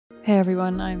Hey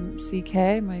everyone, I'm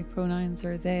CK. My pronouns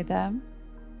are they, them.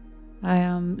 I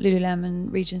am Lululemon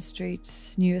Regent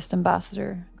Street's newest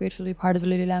ambassador. Grateful to be part of the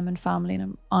Lululemon family, and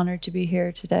I'm honoured to be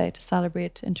here today to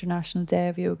celebrate International Day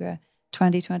of Yoga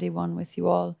 2021 with you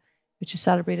all, which is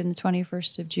celebrated on the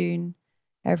 21st of June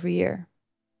every year.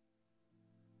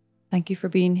 Thank you for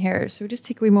being here. So just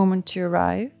take a wee moment to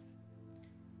arrive.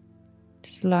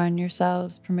 Just allowing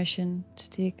yourselves permission to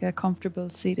take a comfortable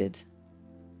seated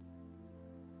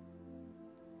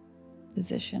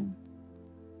position.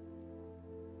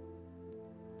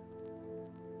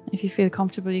 If you feel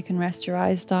comfortable, you can rest your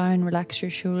eyes down, relax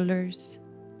your shoulders,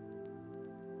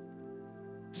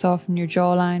 soften your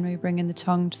jawline by bringing the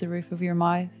tongue to the roof of your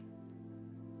mouth,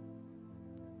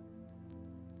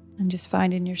 and just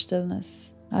finding your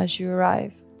stillness as you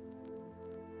arrive.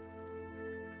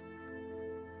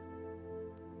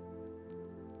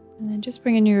 And then just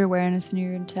bringing your awareness and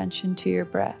your intention to your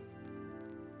breath.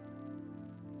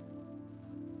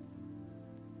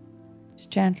 Just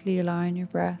gently allowing your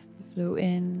breath to flow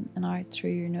in and out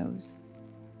through your nose.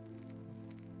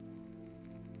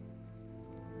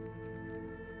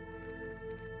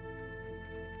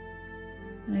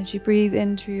 And as you breathe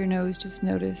in through your nose, just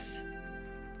notice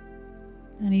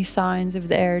any signs of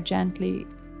the air gently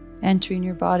entering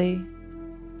your body,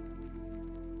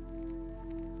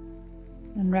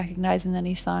 and recognizing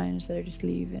any signs that are just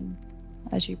leaving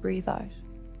as you breathe out.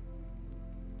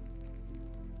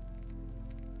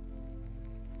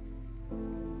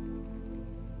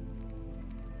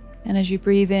 And as you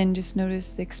breathe in, just notice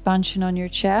the expansion on your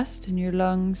chest and your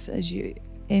lungs as you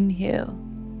inhale,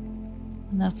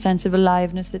 and that sense of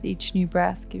aliveness that each new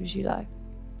breath gives you life.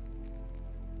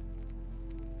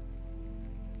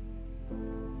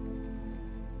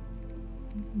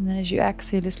 And then as you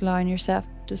exhale, just allowing yourself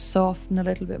to soften a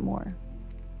little bit more.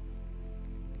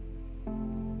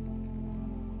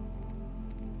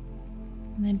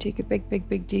 And then take a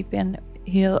big deep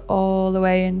inhale all the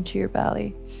way into your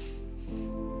belly.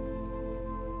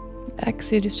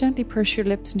 Exhale, just gently purse your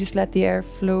lips and just let the air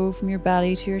flow from your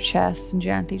belly to your chest and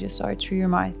gently just out through your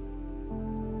mouth.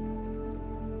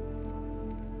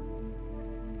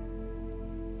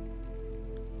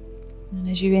 And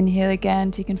as you inhale again,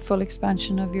 taking full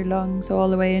expansion of your lungs all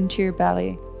the way into your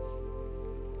belly.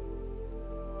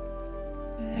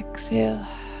 Exhale.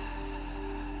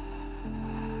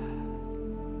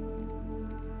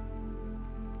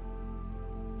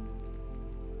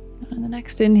 And the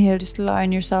next inhale, just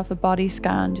allowing yourself a body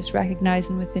scan, just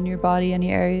recognizing within your body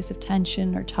any areas of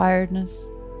tension or tiredness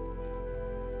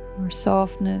or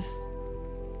softness,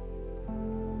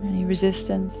 any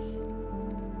resistance.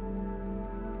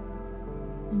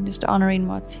 And just honoring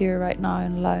what's here right now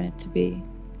and allowing it to be.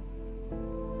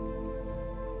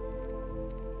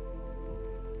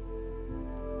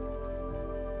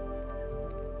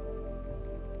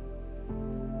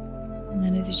 And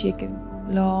then as you take a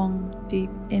long, deep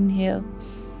inhale,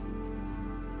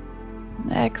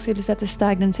 and exhale, just let the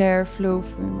stagnant air flow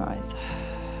from your mouth.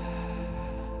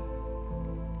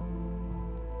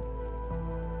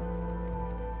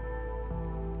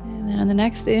 And then on the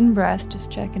next in-breath, just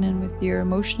checking in with your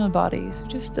emotional body. So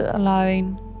just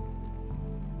allowing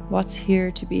what's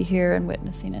here to be here and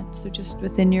witnessing it. So just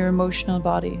within your emotional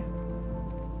body.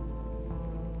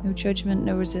 No judgment,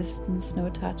 no resistance, no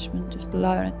attachment, just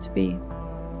allowing it to be.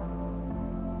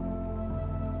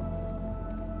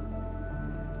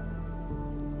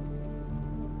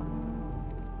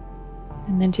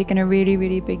 And then taking a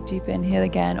really big deep inhale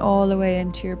again, all the way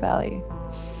into your belly.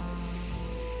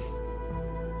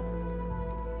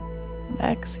 And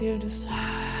exhale, just.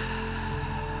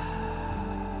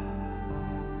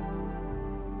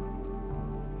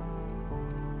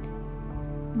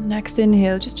 And the next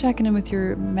inhale, just checking in with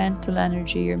your mental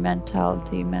energy, your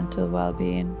mentality, mental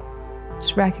well-being.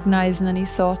 Just recognizing any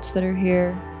thoughts that are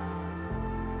here.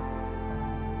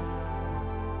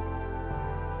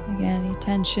 Again, any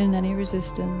tension, any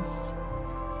resistance.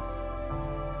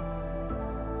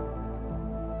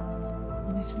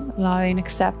 And just allowing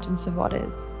acceptance of what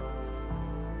is.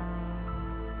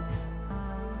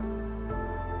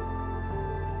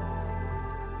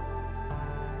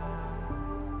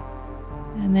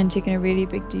 And then taking a really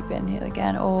big deep inhale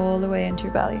again, all the way into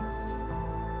your belly.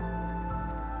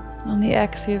 On the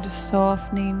exhale, just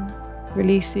softening,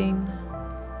 releasing.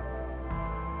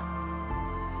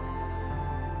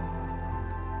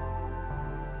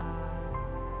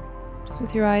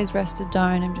 With your eyes rested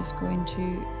down, I'm just going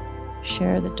to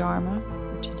share the Dharma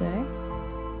for today.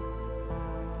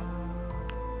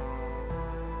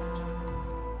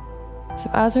 So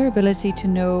as our ability to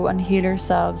know and heal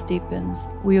ourselves deepens,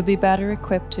 we will be better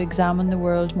equipped to examine the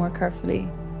world more carefully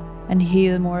and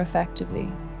heal more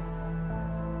effectively.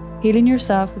 Healing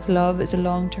yourself with love is a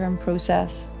long-term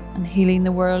process, and healing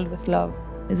the world with love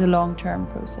is a long-term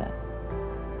process.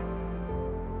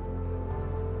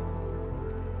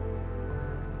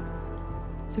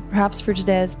 So perhaps for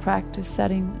today's practice,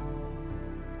 setting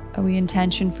a wee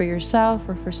intention for yourself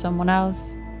or for someone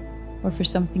else, or for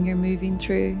something you're moving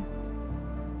through,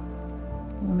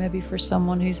 or maybe for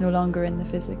someone who's no longer in the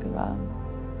physical realm.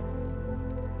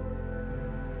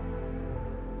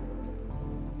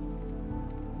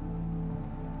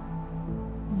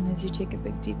 And as you take a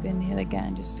big deep inhale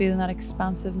again, just feeling that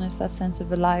expansiveness, that sense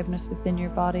of aliveness within your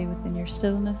body, within your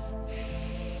stillness.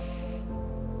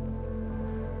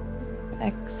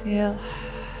 Exhale.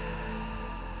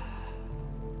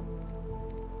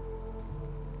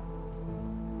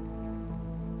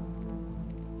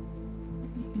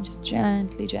 You can just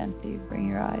gently, gently bring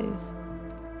your eyes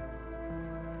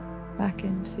back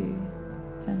into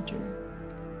center.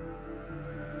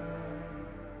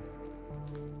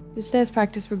 For today's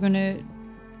practice, we're going to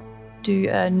do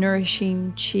a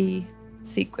nourishing chi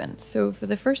sequence. So for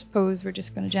the first pose, we're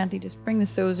just going to gently just bring the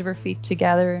soles of our feet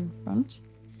together in front.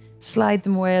 Slide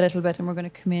them away a little bit, and we're going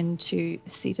to come into a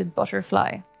seated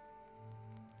butterfly.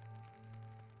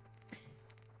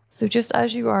 So just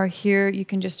as you are here, you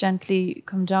can just gently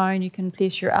come down. You can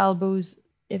place your elbows,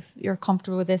 if you're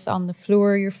comfortable with this, on the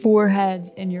floor, your forehead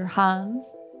in your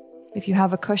hands. If you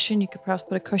have a cushion, you could perhaps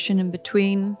put a cushion in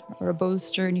between, or a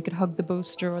bolster, and you could hug the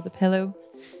bolster or the pillow.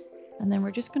 And then we're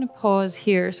just going to pause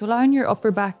here. So allowing your upper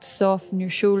back to soften,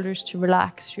 your shoulders to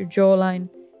relax, your jawline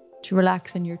to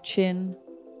relax, and your chin.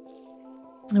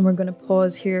 And we're going to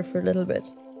pause here for a little bit.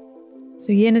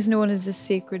 So yin is known as the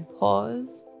sacred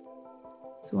pause.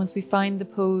 So once we find the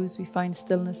pose, we find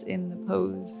stillness in the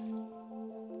pose.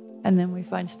 And then we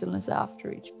find stillness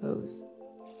after each pose.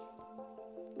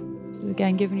 So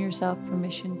again, giving yourself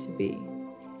permission to be.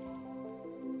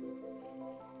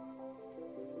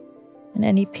 And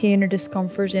any pain or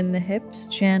discomfort in the hips,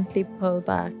 gently pull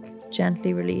back,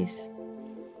 gently release.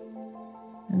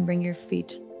 And bring your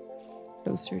feet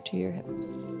closer to your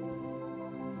hips.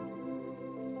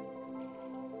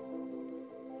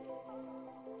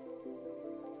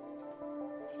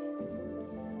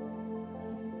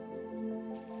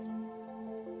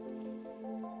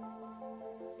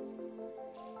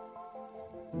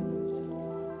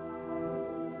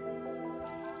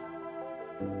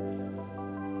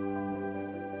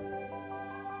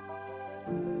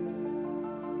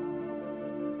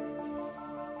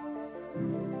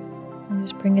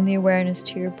 Just bringing the awareness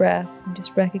to your breath and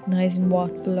just recognizing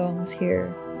what belongs here.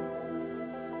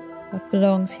 What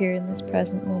belongs here in this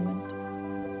present moment.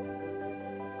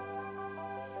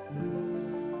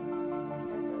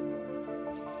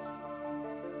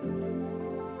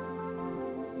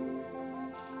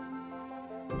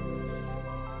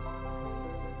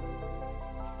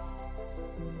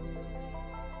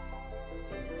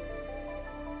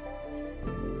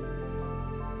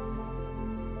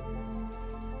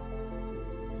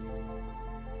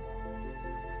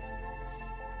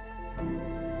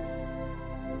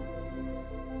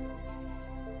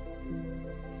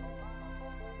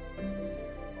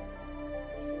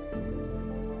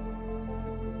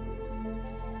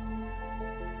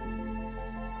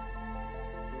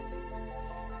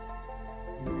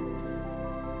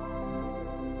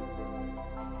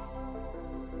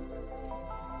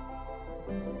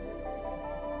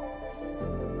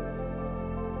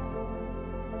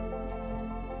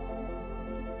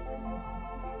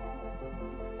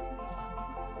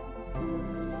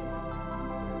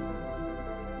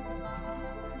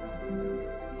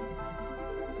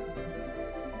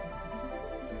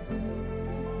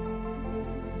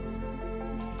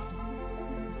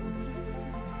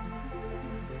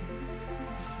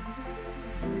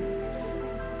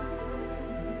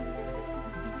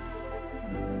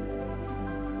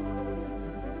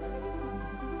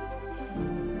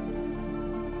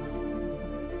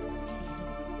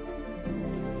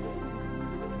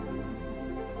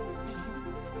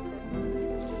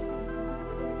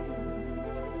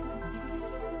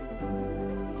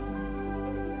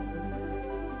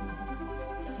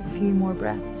 A few more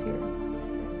breaths here.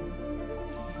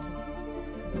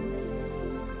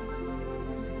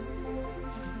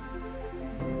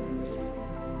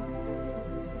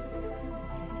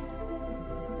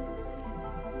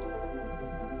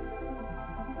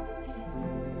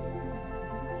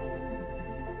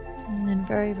 And then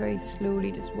very, very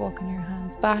slowly just walking your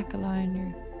hands back, allowing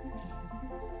your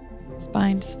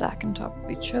spine to stack on top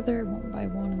of each other, one by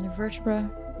one in the vertebra.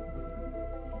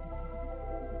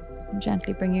 And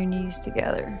gently bring your knees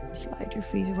together, slide your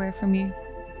feet away from you.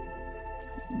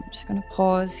 I'm just going to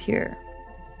pause here.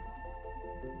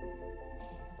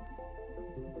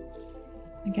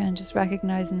 Again, just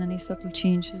recognizing any subtle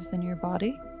changes within your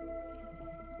body.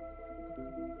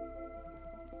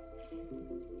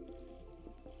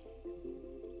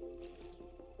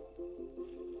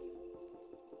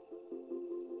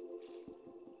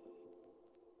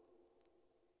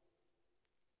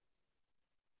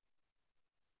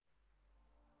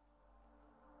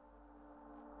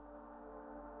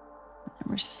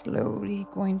 We're slowly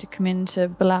going to come into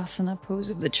Balasana pose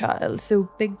of the child. So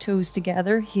big toes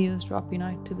together, heels dropping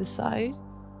out to the side.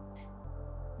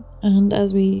 And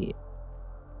as we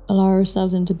allow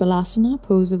ourselves into Balasana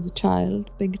pose of the child,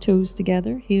 big toes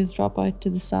together, heels drop out to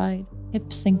the side,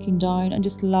 hips sinking down, and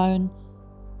just allowing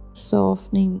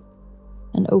softening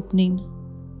and opening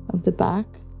of the back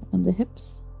and the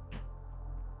hips.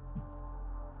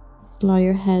 Just allow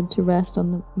your head to rest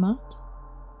on the mat.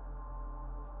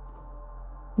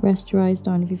 Rest your eyes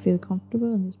down if you feel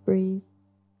comfortable and just breathe.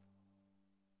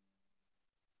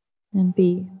 And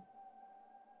be.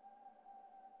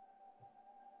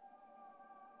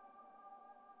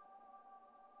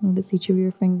 Notice each of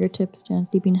your fingertips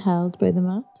gently being held by the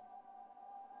mat.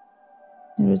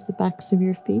 Notice the backs of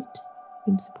your feet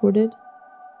being supported.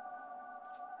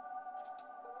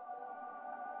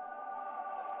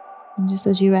 And just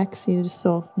as you exhale, just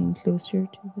softening closer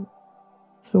to the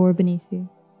floor beneath you.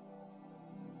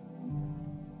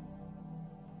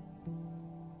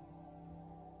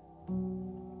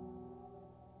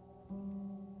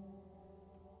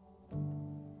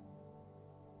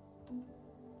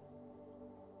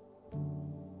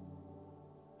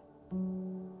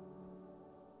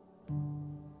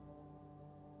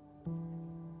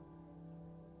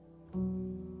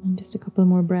 And just a couple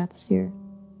more breaths here.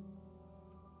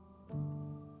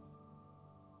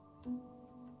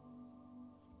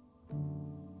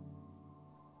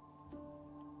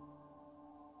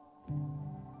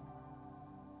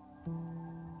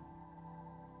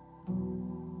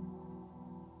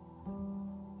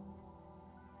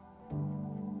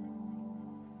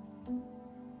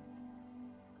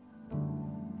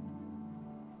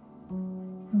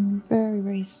 And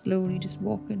very slowly just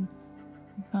walking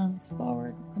your hands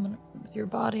forward, coming up with your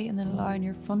body, and then allowing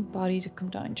your front body to come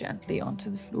down gently onto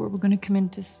the floor. We're going to come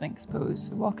into Sphinx pose.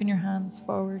 So walking your hands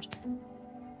forward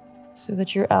so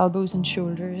that your elbows and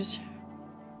shoulders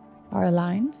are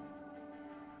aligned.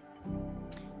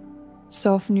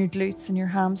 Soften your glutes and your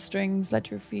hamstrings.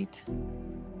 Let your feet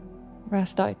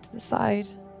rest out to the side.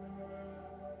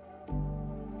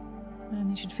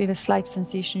 And you should feel a slight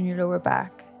sensation in your lower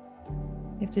back.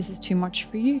 If this is too much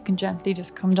for you, you can gently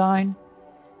just come down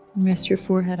and rest your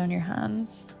forehead on your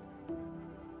hands.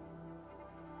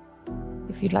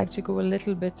 If you'd like to go a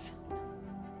little bit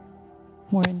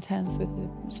more intense with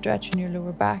the stretch in your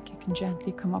lower back, you can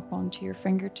gently come up onto your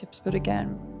fingertips, but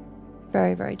again,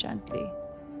 very gently.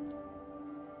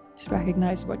 Just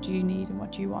recognize what you need and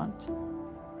what you want,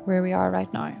 where we are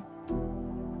right now.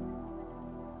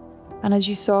 And as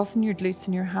you soften your glutes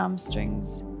and your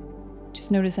hamstrings, just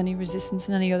notice any resistance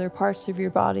in any other parts of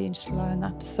your body and just allowing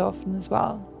that to soften as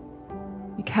well.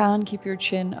 You can keep your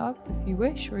chin up if you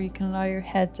wish, or you can allow your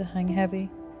head to hang heavy.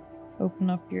 Open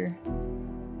up your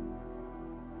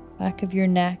back of your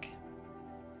neck.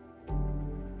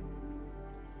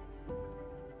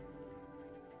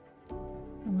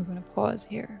 And we're going to pause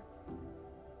here.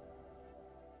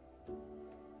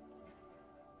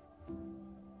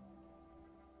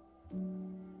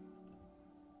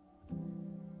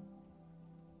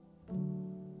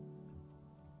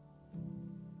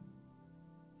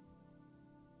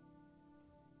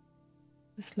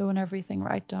 Slowing everything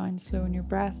right down, slowing your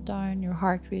breath down, your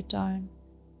heart rate down,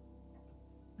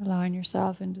 allowing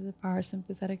yourself into the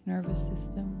parasympathetic nervous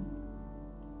system,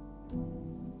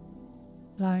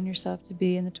 allowing yourself to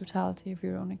be in the totality of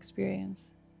your own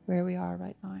experience, where we are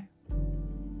right now.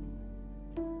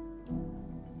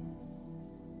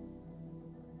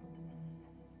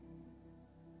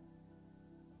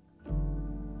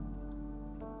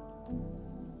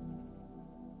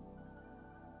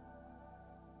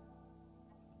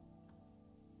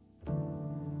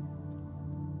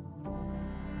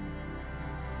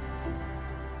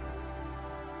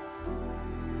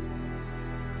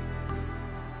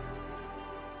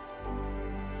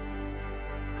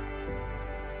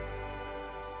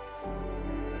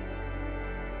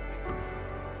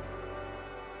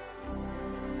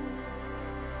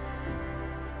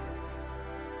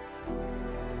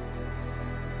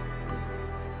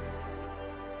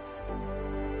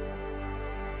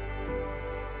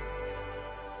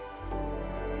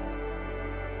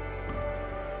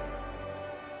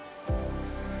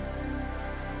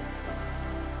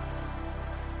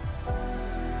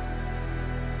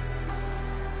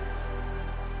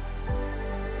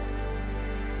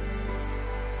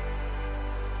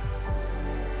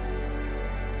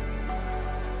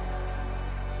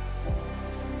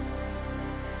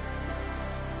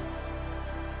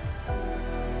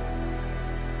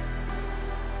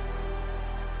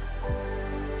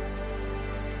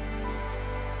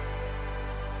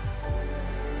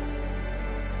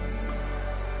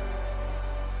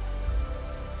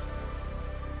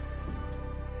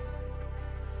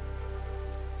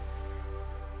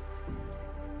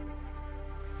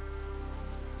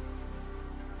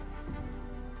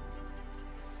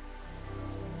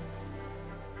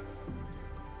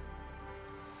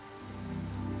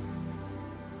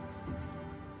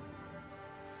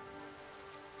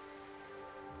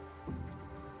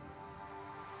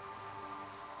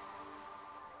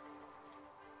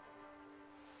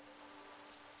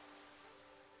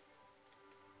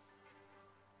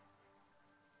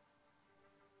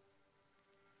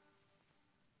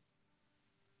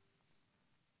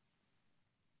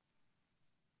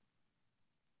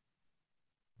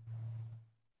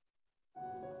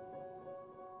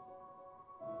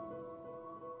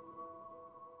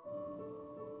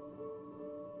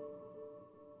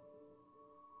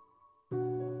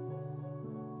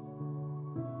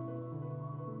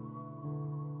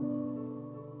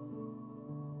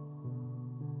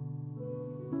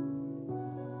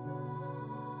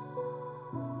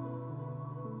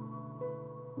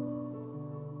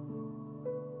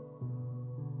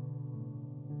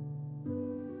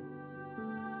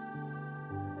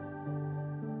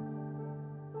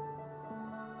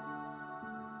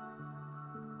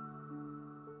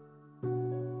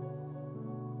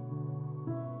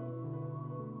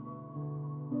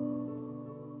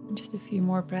 Just a few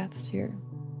more breaths here.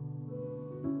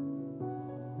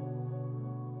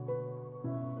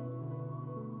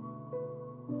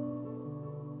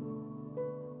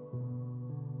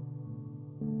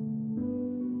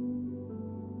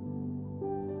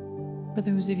 For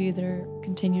those of you that are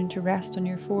continuing to rest on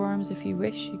your forearms, if you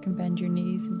wish, you can bend your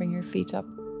knees and bring your feet up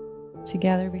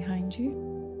together behind you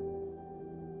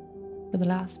for the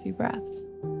last few breaths.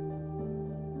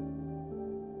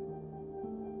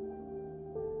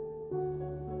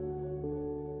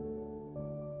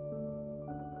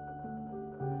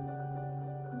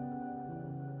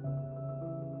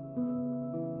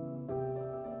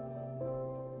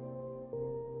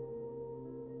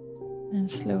 And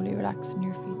slowly relaxing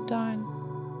your feet down.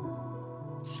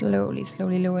 Slowly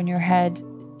lowering your head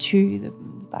to the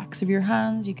backs of your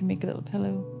hands. You can make a little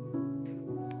pillow.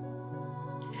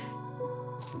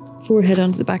 Forehead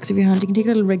onto the backs of your hands. You can take a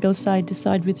little wriggle side to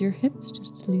side with your hips,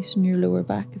 just to loosen your lower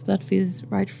back if that feels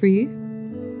right for you.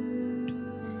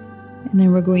 And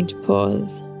then we're going to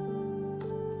pause.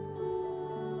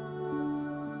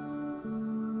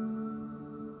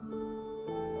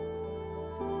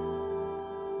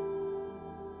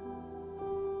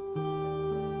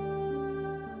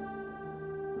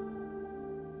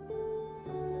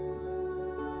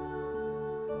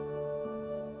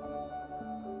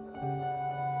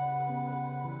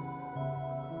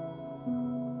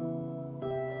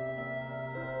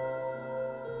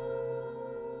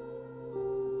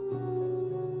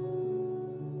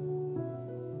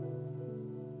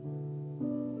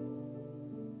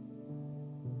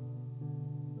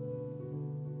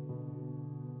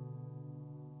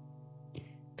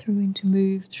 So we're going to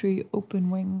move through open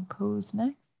wing pose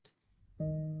next.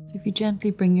 So if you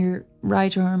gently bring your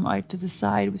right arm out to the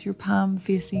side with your palm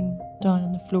facing down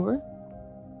on the floor,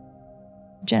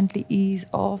 gently ease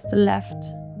off the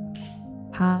left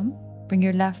palm, bring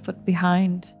your left foot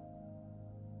behind.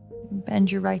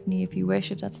 Bend your right knee if you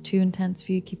wish. If that's too intense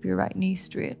for you, keep your right knee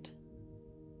straight.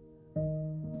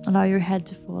 Allow your head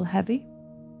to fall heavy.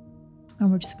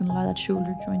 And we're just going to allow that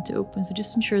shoulder joint to open. So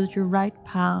just ensure that your right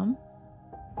palm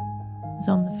is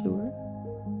on the floor.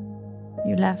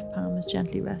 Your left palm is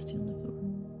gently resting on the floor.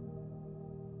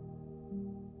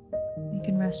 You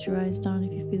can rest your eyes down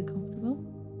if you feel comfortable.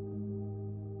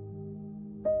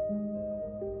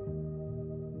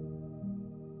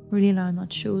 Really allowing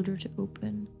that shoulder to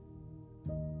open.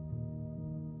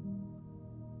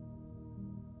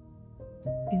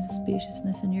 Feel the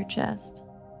spaciousness in your chest.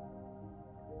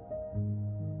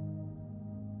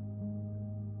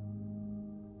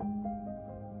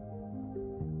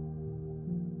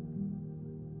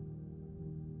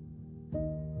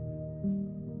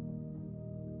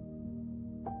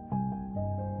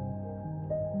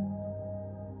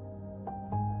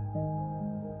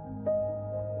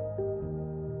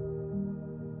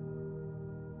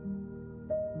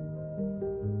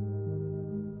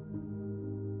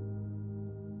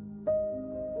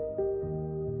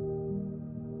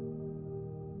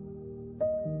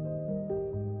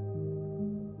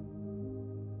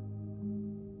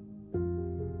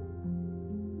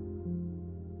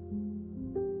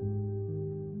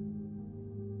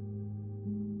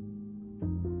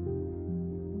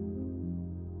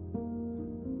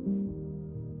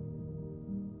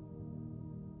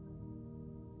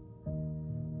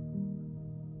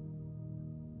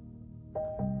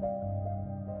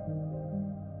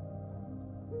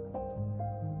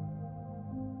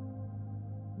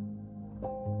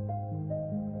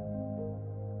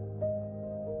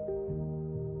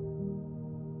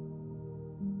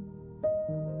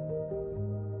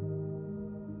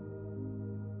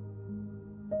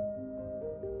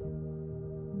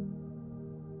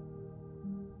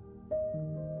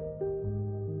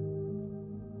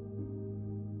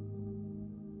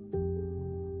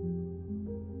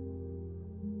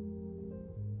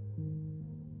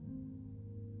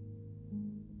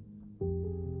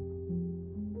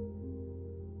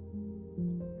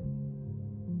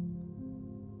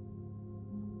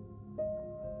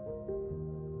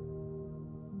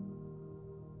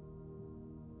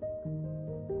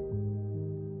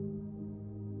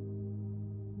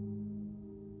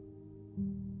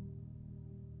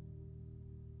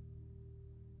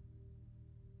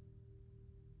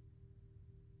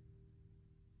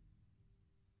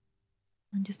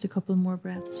 And just a couple more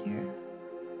breaths here.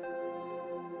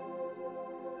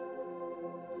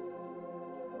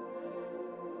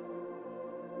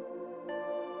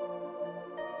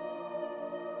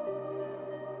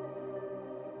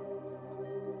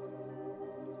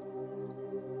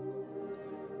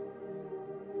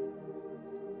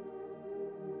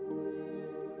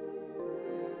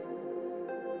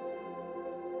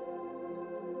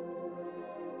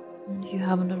 If you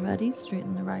haven't already,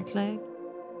 straighten the right leg.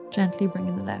 Gently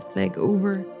bringing the left leg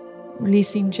over,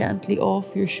 releasing gently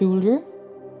off your shoulder.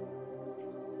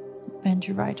 Bend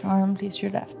your right arm, place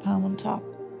your left palm on top.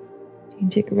 You can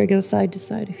take a regular side to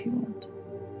side if you want.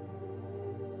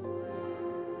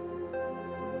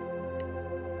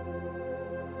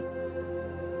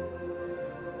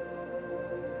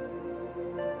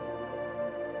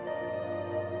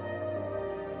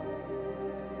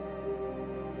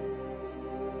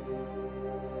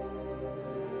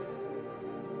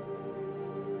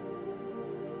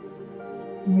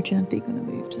 And we're gently going to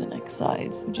move to the next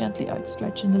side. So gently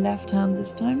outstretching the left hand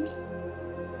this time.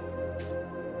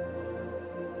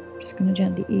 Just going to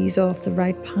gently ease off the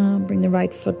right palm, bring the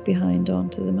right foot behind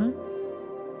onto the mat.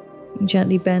 You can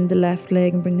gently bend the left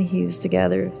leg and bring the heels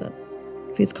together if that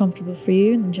feels comfortable for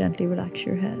you, and then gently relax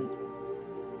your head.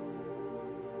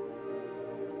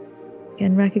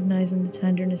 Again, recognizing the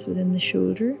tenderness within the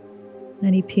shoulder,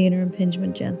 any pain or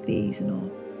impingement gently easing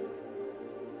off.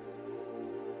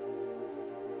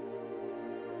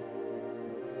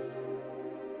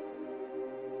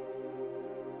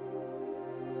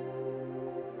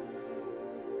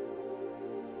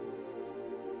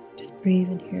 Just breathe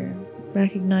in here,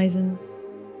 recognizing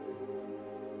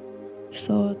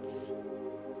thoughts,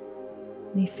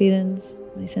 any feelings,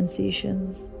 any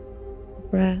sensations,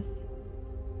 breath.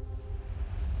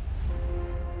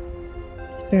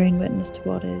 Just bearing witness to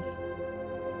what is.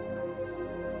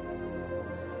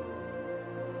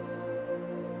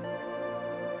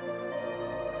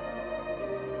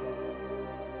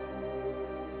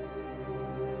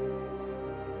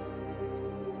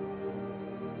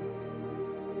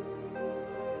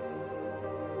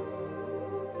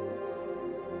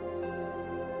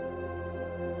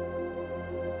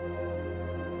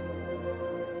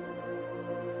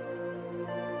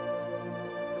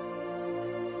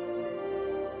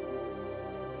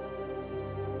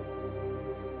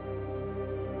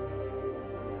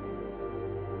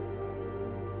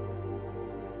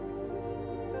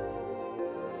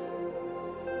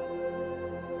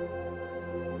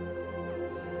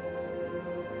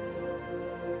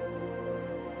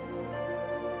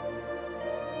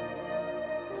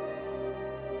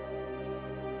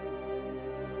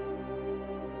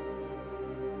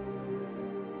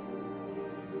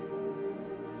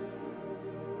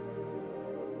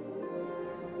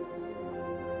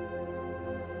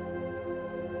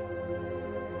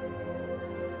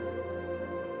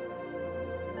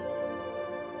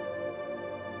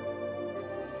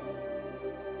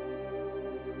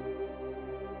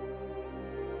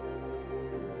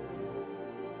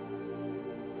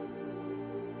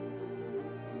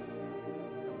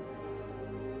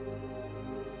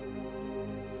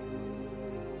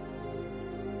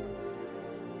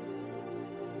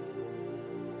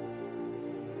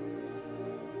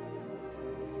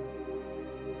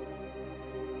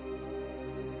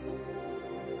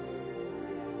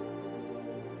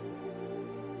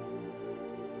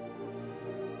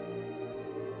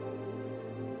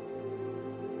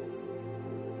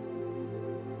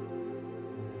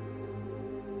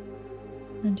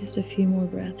 And just a few more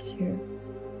breaths here.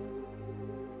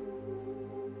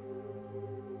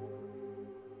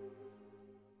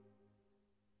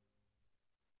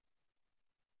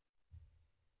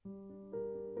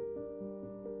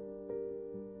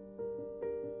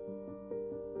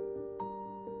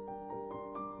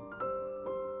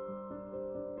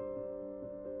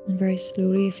 And very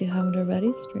slowly, if you haven't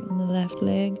already, straighten the left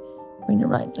leg, bring the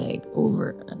right leg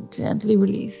over and gently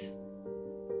release.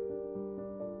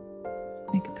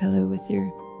 Make a pillow with your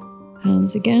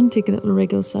hands again. Take a little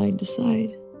wriggle side to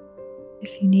side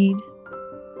if you need.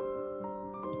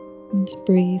 And just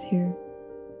breathe here.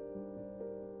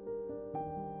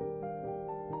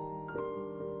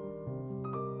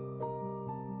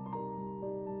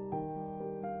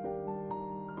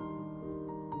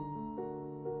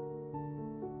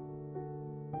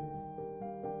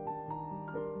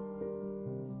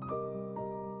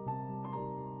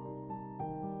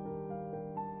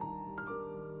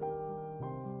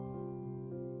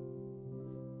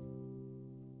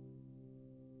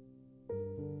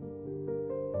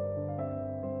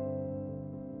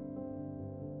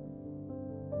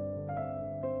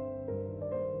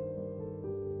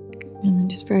 And then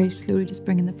just very slowly just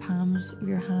bringing the palms of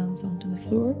your hands onto the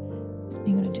floor.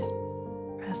 You're going to just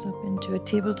press up into a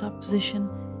tabletop position.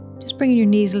 Just bringing your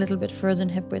knees a little bit further than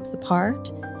hip width apart.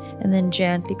 And then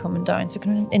gently coming down. So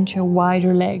coming into a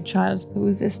wider leg child's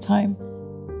pose this time.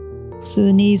 So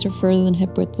the knees are further than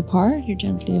hip width apart. You're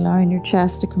gently allowing your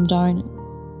chest to come down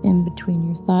in between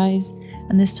your thighs.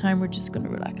 And this time we're just going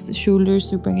to relax the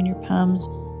shoulders. So bringing your palms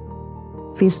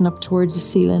facing up towards the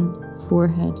ceiling,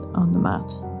 forehead on the mat.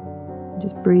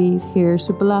 Just breathe here.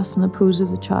 So Balasana pose of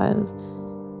the child.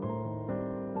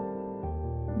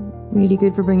 Really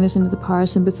good for bringing us into the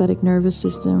parasympathetic nervous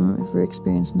system if we're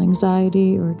experiencing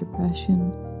anxiety or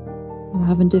depression, or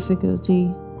having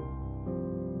difficulty,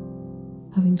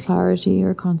 having clarity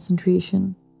or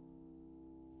concentration.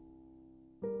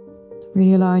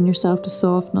 Really allowing yourself to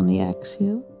soften on the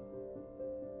exhale.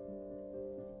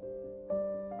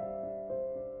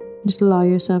 Just allow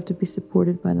yourself to be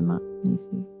supported by the mat beneath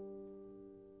you.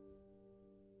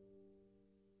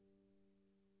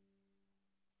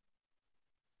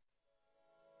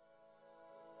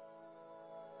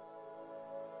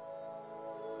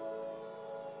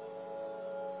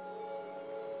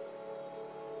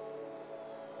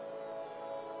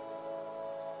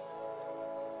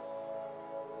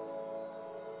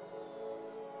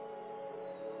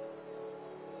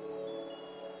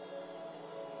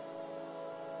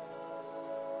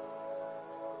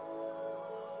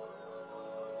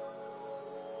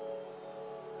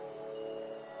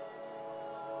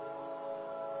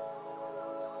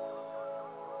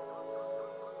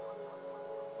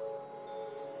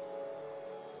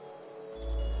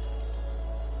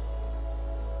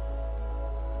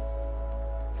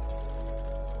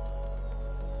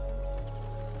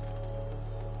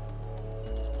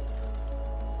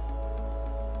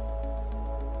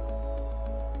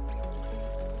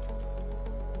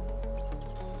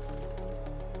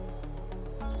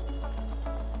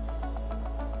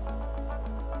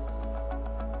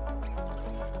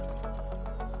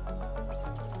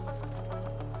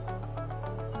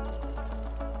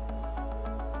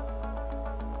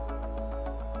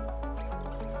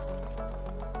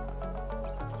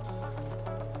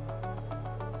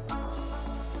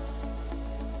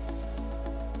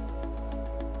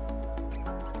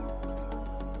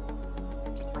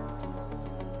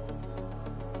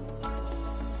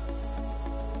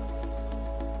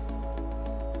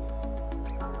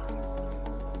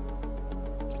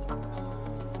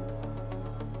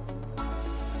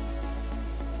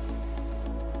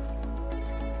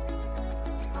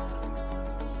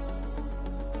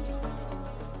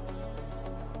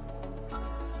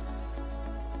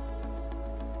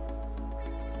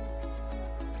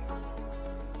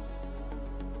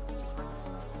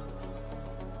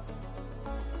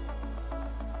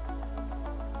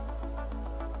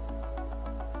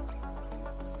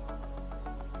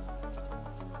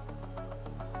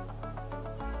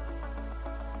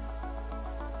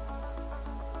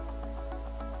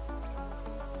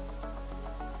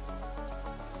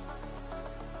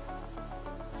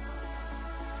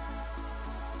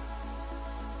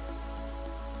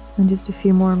 And just a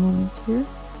few more moments here.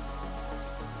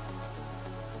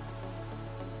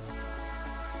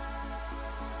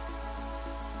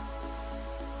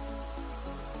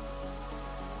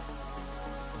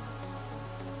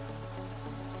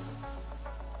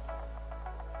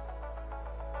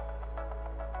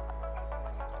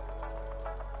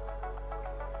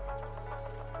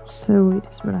 Slowly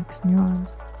just relaxing your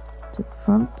arms to the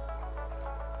front.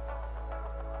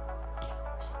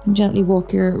 And gently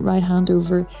walk your right hand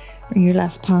over, bring your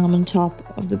left palm on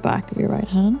top of the back of your right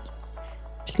hand.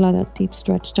 Just allow that deep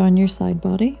stretch down your side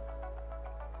body.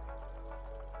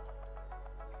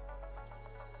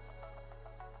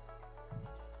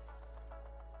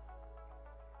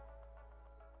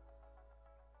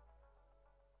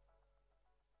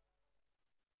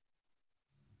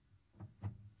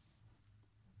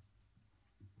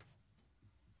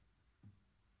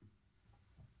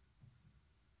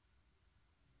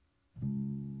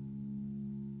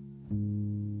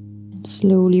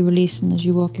 Slowly releasing as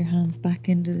you walk your hands back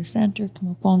into the center,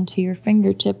 come up onto your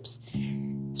fingertips.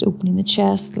 Just opening the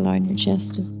chest, allowing your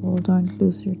chest to fall down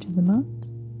closer to the mat.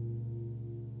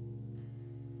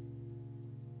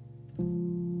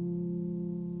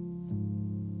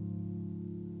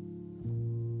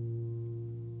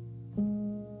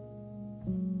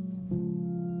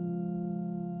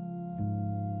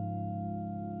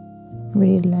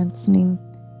 Really lengthening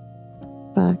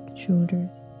back, shoulders.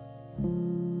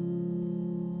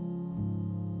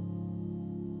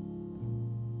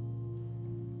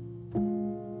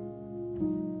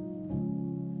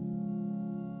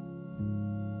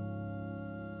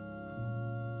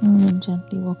 And then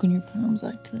gently walking your palms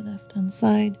out to the left hand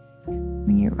side.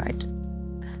 Bring your right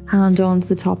hand onto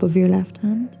the top of your left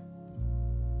hand.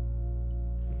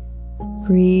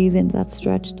 Breathe into that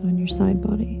stretch down your side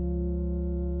body.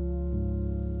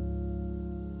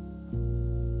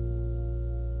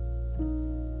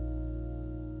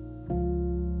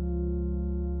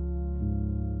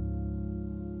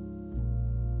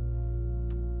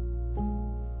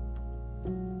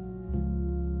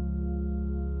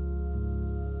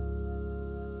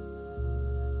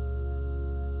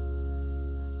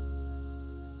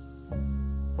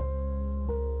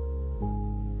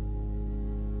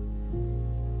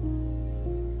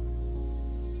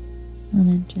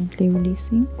 Gently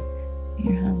releasing.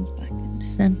 Your hands back into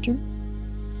center.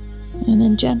 And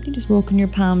then gently just walking your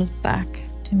palms back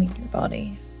to meet your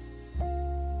body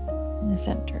in the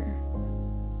center.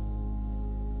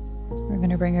 We're going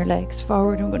to bring our legs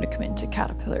forward and we're going to come into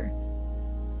caterpillar.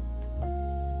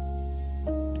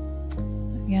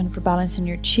 Again, for balancing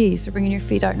your chi, so bringing your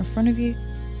feet out in front of you.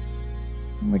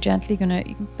 And we're gently going to,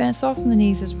 you can bend soften the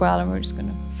knees as well, and we're just going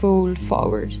to fold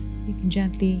forward. You can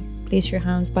gently place your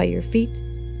hands by your feet.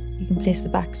 You can place the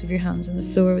backs of your hands on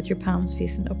the floor with your palms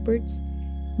facing upwards.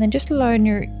 And then just allowing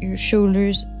your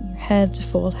shoulders, your head to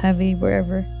fall heavy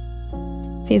wherever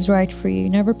feels right for you.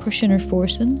 Never pushing or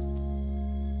forcing.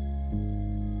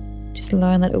 Just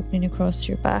allowing that opening across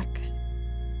your back.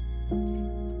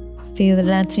 Feel the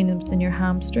lengthening within your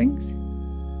hamstrings,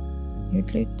 your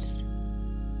glutes.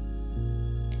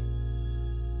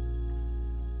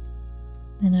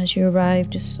 And as you arrive,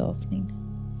 just softening.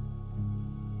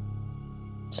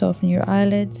 Soften your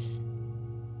eyelids.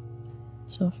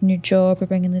 Soften your jaw by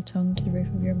bringing the tongue to the roof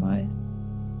of your mouth.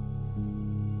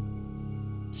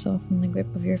 Soften the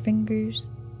grip of your fingers.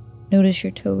 Notice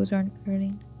your toes aren't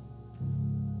curling.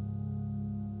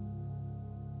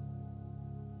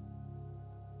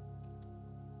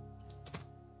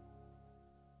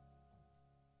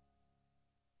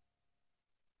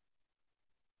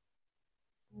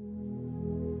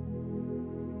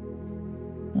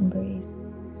 And breathe.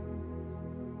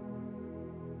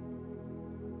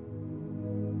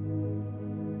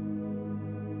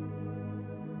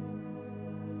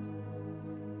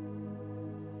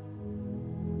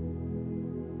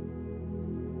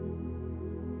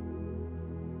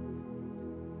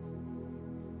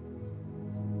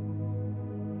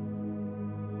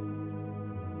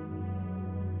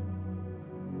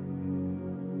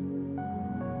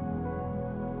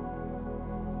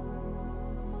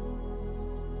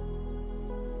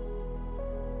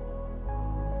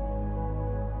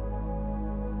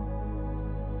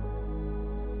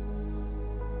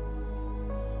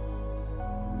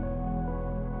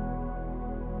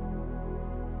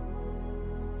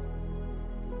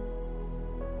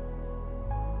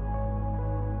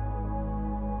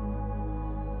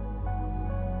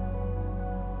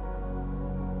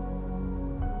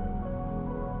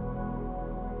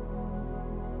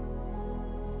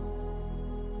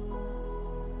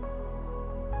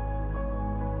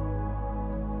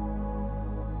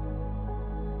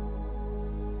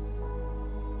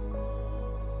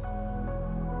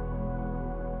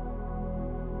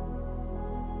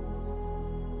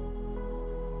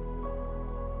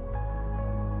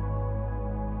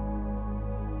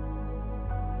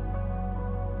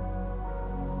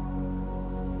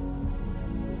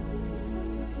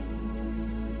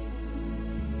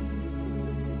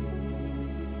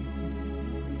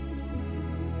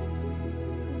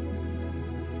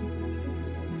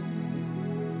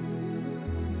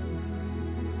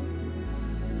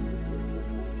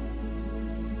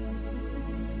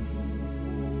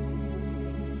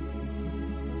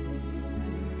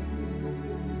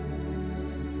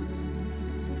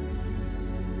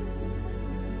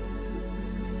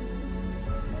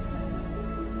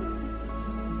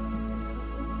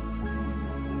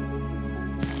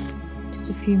 Just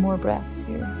a few more breaths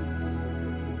here.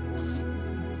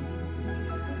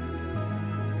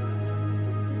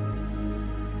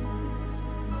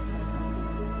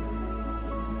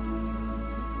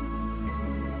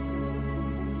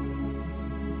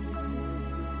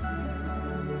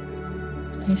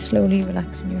 You're slowly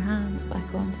relaxing your hands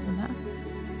back onto the mat.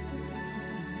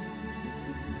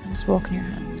 And just walking your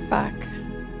hands back,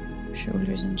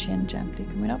 shoulders and chin gently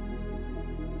coming up.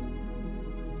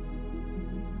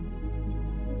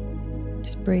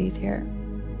 Just breathe here.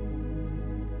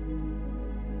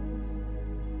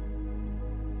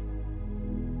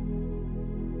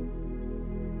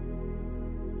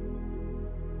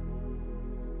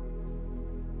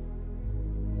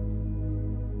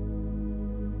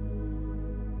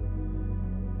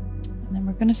 And then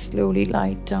we're going to slowly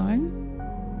lie down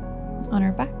on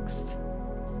our backs.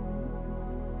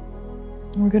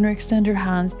 And we're going to extend our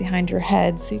hands behind your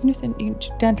head. So you can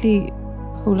gently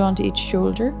hold on to each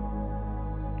shoulder.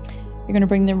 You're going to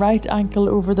bring the right ankle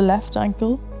over the left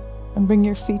ankle and bring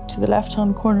your feet to the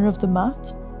left-hand corner of the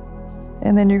mat.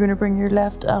 And then you're going to bring your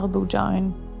left elbow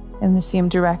down in the same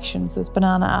direction. So it's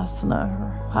banana asana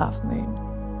or half moon.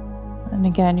 And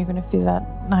again, you're going to feel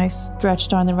that nice stretch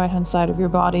down the right-hand side of your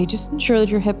body. Just ensure that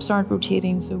your hips aren't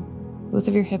rotating, so both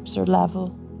of your hips are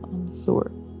level on the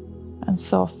floor. And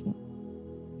soften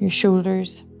your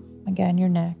shoulders, again, your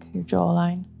neck, your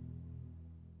jawline.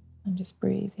 And just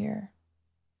breathe here.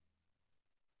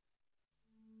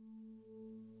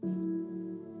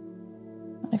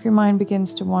 If your mind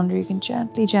begins to wander, you can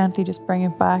gently, gently just bring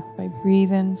it back by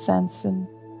breathing, sensing,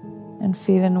 and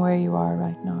feeling where you are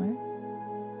right now.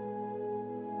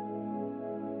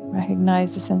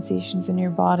 Recognize the sensations in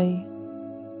your body,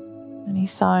 any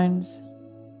sounds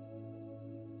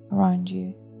around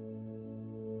you.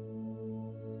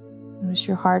 Notice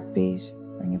your heartbeat,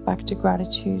 bring it back to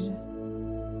gratitude.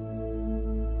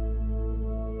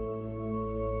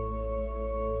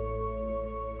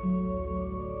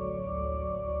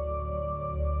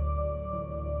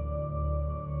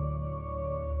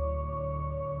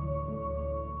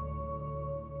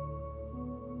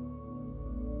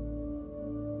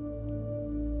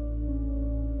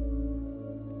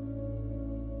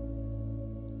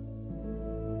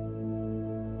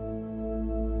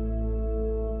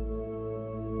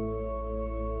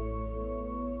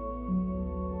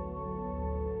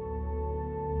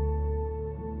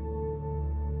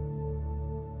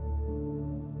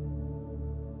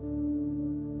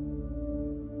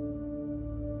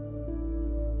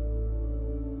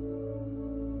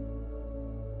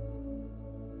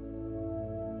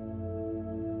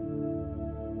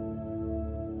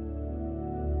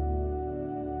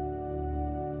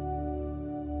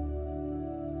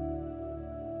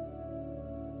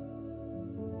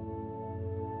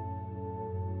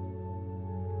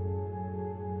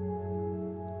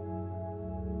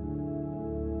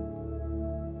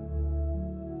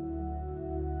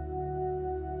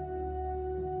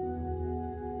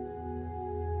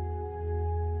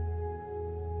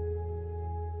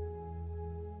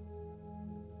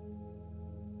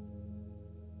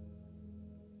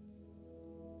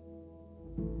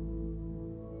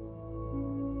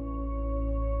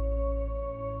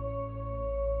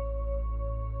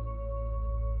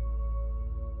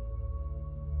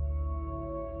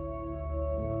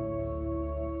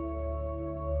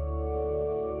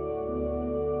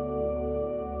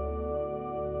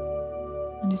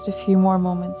 And just a few more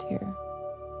moments here.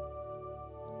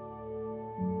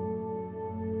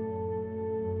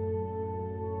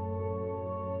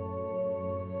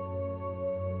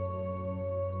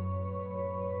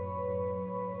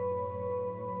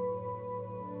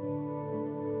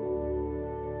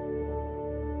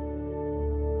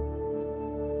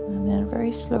 And then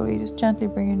very slowly, just gently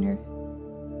bringing your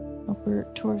upper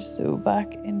torso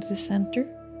back into the center.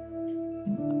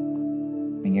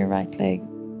 Bring your right leg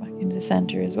back into the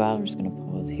center as well. We're just going to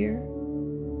pause here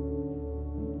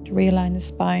to realign the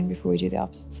spine before we do the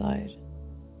opposite side.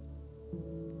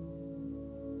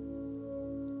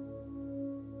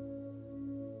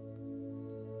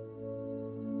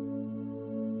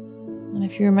 And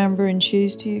if you remember and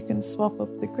choose to, you can swap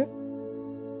up the grip.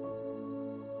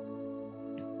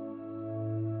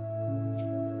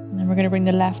 And then we're going to bring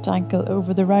the left ankle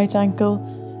over the right ankle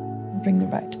and bring the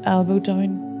right elbow down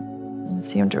in the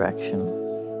same direction.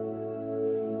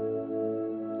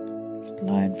 Just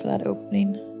allowing for that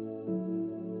opening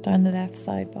down the left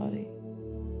side body.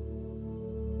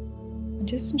 And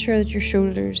just ensure that your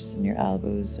shoulders and your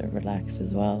elbows are relaxed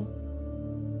as well.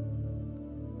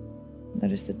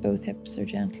 Notice that both hips are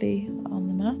gently on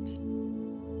the mat.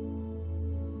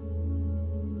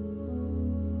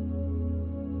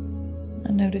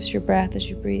 And notice your breath as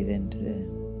you breathe into the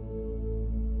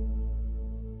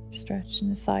stretch in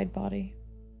the side body.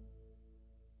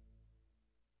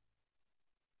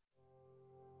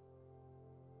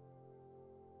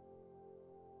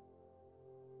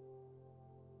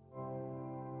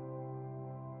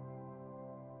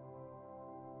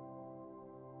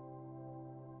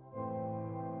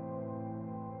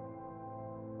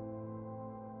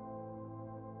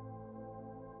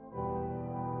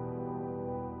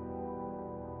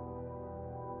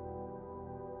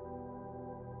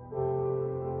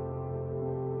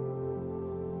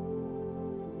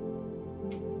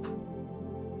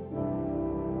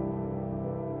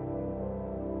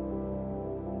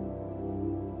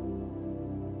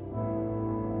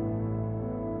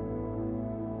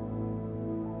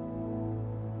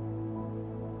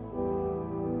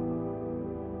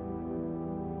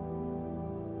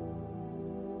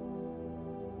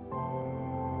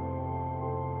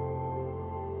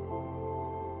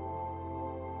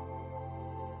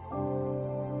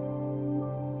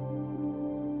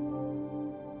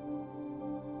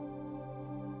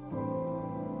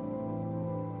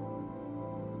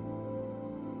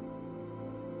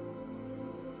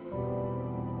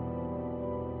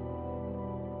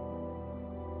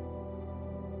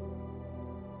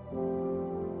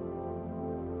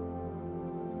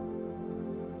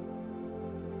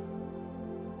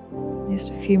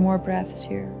 Just a few more breaths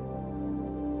here.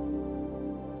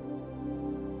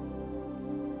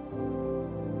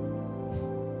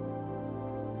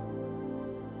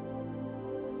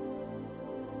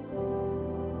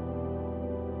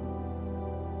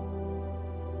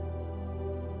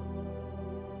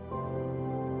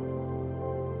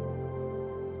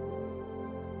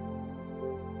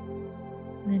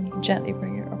 And then you can gently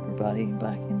bring your upper body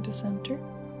back into center.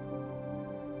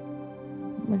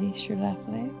 Release your left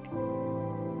leg.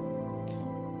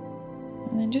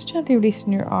 And then just gently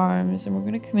releasing your arms, and we're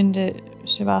going to come into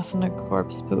Shavasana,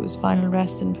 corpse pose, final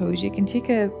resting pose. You can take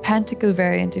a pentacle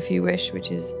variant if you wish,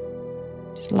 which is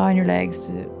just allowing your legs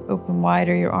to open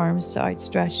wider, your arms to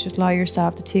outstretch. Just allow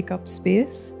yourself to take up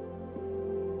space.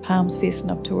 Palms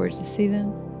facing up towards the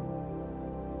ceiling.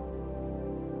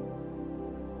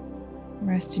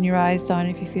 Resting your eyes down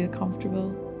if you feel comfortable.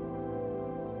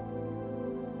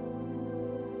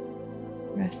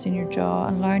 Resting your jaw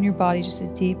and allowing your body just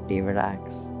to deeply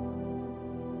relax.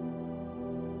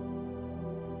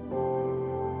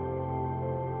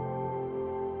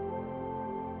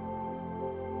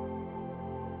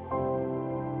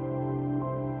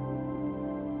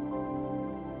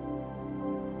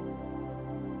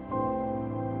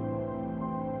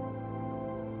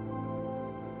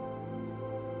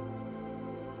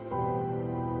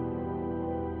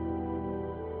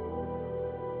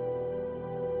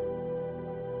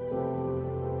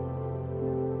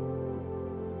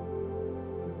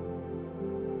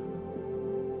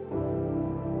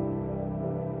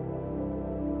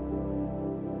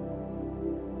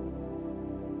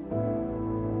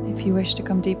 If you wish to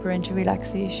come deeper into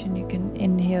relaxation, you can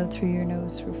inhale through your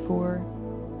nose for 4,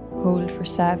 hold for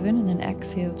 7, and then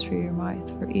exhale through your mouth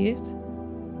for 8.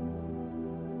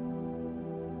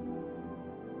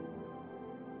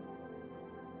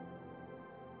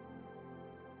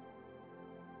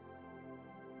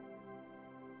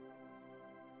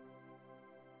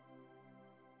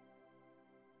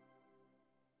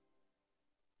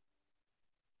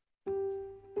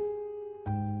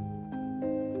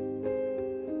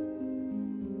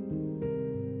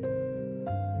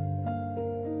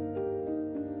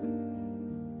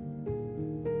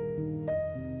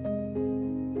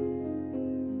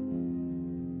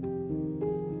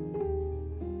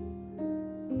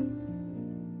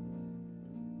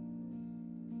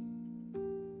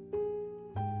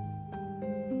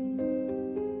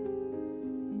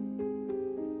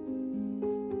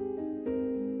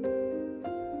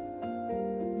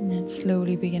 And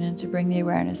slowly beginning to bring the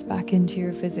awareness back into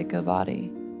your physical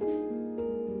body.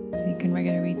 So you can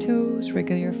wriggle your toes,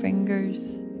 wriggle your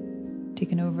fingers,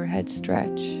 take an overhead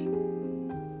stretch.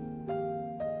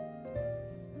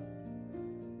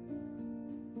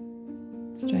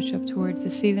 Stretch up towards the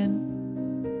ceiling.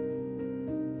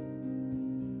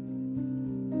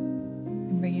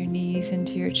 And bring your knees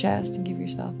into your chest and give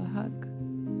yourself a hug.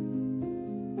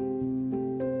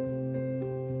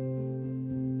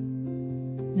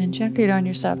 And then gently allow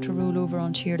yourself to roll over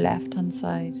onto your left hand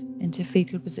side into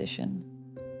fetal position.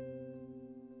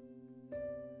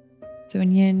 So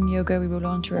in yin yoga, we roll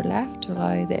onto our left to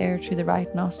allow the air through the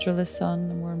right nostril, the sun,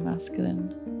 the more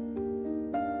masculine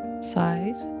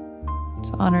side.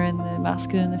 So honouring the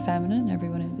masculine and the feminine,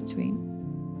 everyone in between.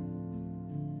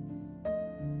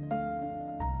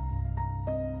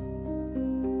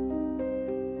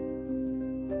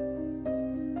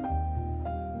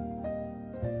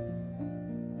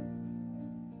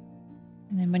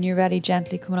 And then when you're ready,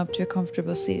 gently coming up to a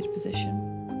comfortable seated position.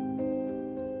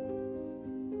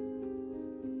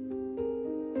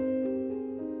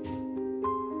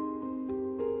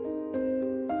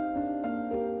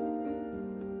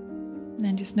 And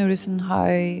then just noticing how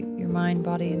your mind,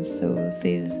 body and soul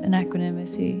feels in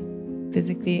equanimity,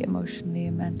 physically, emotionally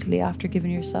and mentally after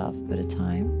giving yourself a bit of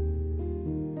time.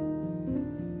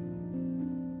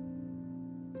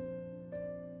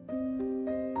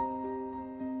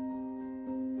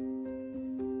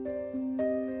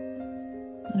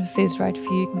 And if it feels right for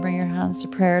you, you can bring your hands to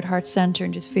prayer at heart center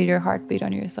and just feel your heartbeat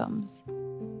on your thumbs.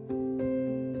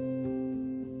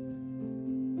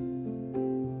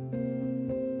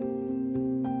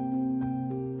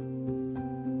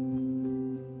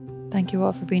 Thank you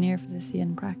all for being here for this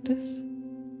yin practice.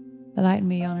 The light in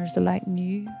me honours the light in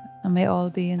you, and may all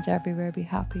beings everywhere be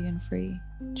happy and free.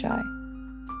 Jai.